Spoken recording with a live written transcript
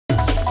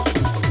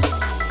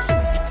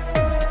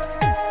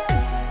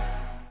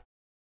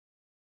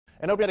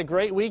And hope you had a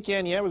great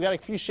weekend. Yeah, we've got a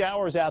few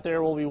showers out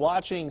there. We'll be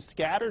watching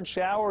scattered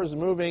showers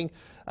moving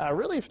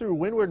really through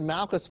windward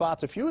Malka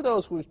spots. A few of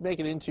those will make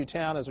it into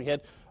town as we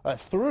head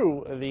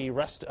through the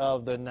rest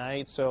of the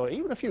night. So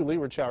even a few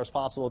leeward showers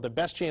possible. The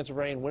best chance of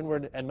rain,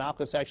 windward and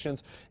Malka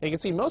sections. And you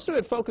can see most of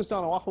it focused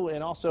on Oahu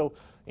and also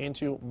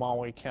into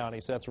Maui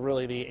County. So that's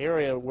really the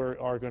area we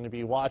are going to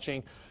be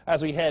watching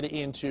as we head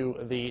into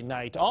the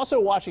night. Also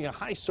watching a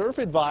high surf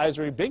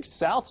advisory. Big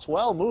south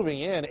swell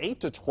moving in, 8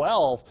 to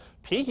 12,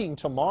 peaking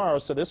tomorrow.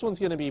 So this one's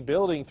going to be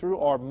building through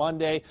our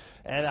Monday,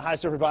 and a high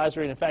surf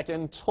advisory, and in fact,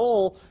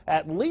 until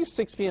at least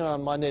 6 p.m.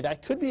 on Monday.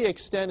 That could be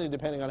extended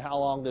depending on how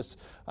long this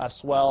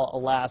swell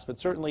lasts, but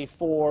certainly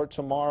for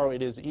tomorrow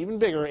it is even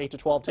bigger, 8 to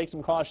 12. Take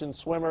some caution,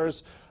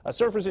 swimmers.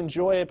 Surfers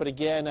enjoy it, but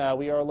again,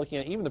 we are looking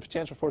at even the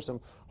potential for some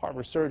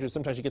harbor surges.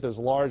 Sometimes you get those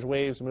large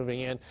waves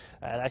moving in,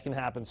 that can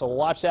happen. So we'll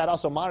watch that.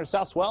 Also moderate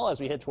south swell as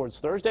we head towards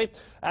Thursday.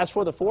 As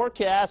for the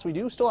forecast, we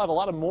do still have a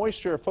lot of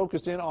moisture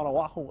focused in on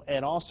Oahu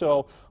and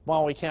also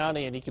Maui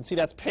County, and you can see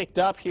that's picked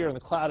up here in the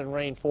cloud and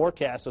rain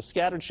forecast. So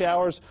scattered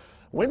showers,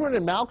 windward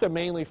and Malka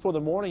mainly for the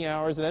morning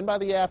hours, and then by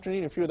the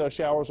afternoon, a few of those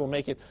showers will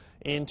make it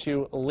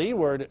into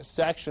leeward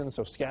sections.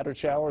 So scattered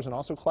showers and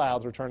also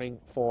clouds returning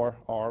for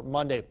our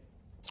Monday.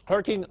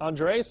 Hurricane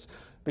Andres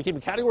became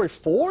a Category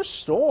 4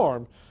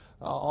 storm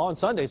on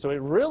Sunday, so it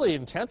really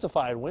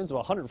intensified. Winds of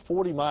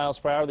 140 miles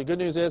per hour. The good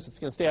news is it's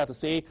going to stay out to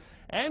sea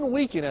and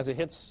weaken as it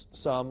hits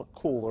some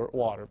cooler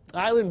water.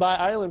 Island by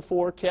island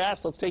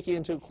forecast. Let's take you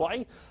into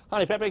Kauai.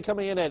 Honeypepe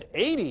coming in at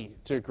 80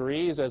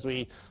 degrees as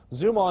we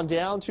zoom on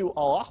down to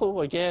Oahu.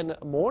 Again,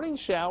 morning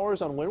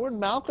showers on windward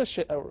Malka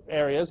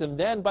areas, and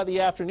then by the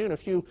afternoon, a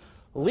few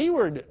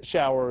leeward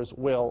showers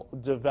will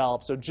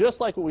develop. So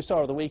just like what we saw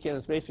over the weekend,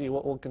 it's basically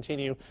what will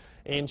continue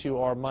into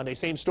our Monday.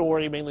 Same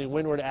story, mainly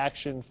windward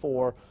action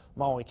for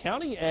Maui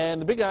County,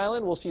 and the Big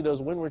Island. We'll see those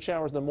windward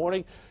showers in the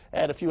morning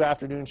and a few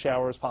afternoon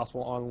showers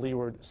possible on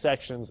leeward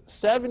sections.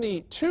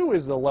 72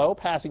 is the low.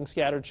 Passing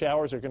scattered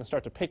showers are going to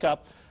start to pick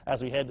up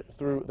as we head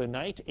through the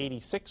night.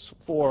 86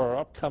 for our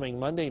upcoming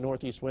Monday.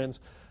 Northeast winds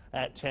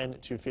at 10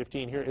 to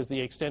 15. Here is the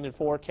extended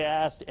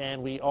forecast,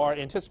 and we are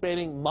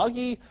anticipating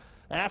muggy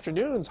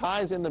afternoons,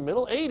 highs in the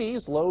middle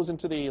 80s, lows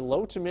into the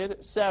low to mid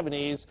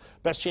 70s.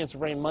 Best chance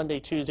of rain Monday,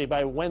 Tuesday.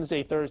 By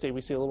Wednesday, Thursday,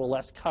 we see a little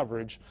less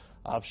coverage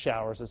of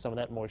showers as some of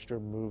that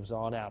moisture moves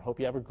on out. Hope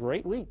you have a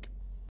great week.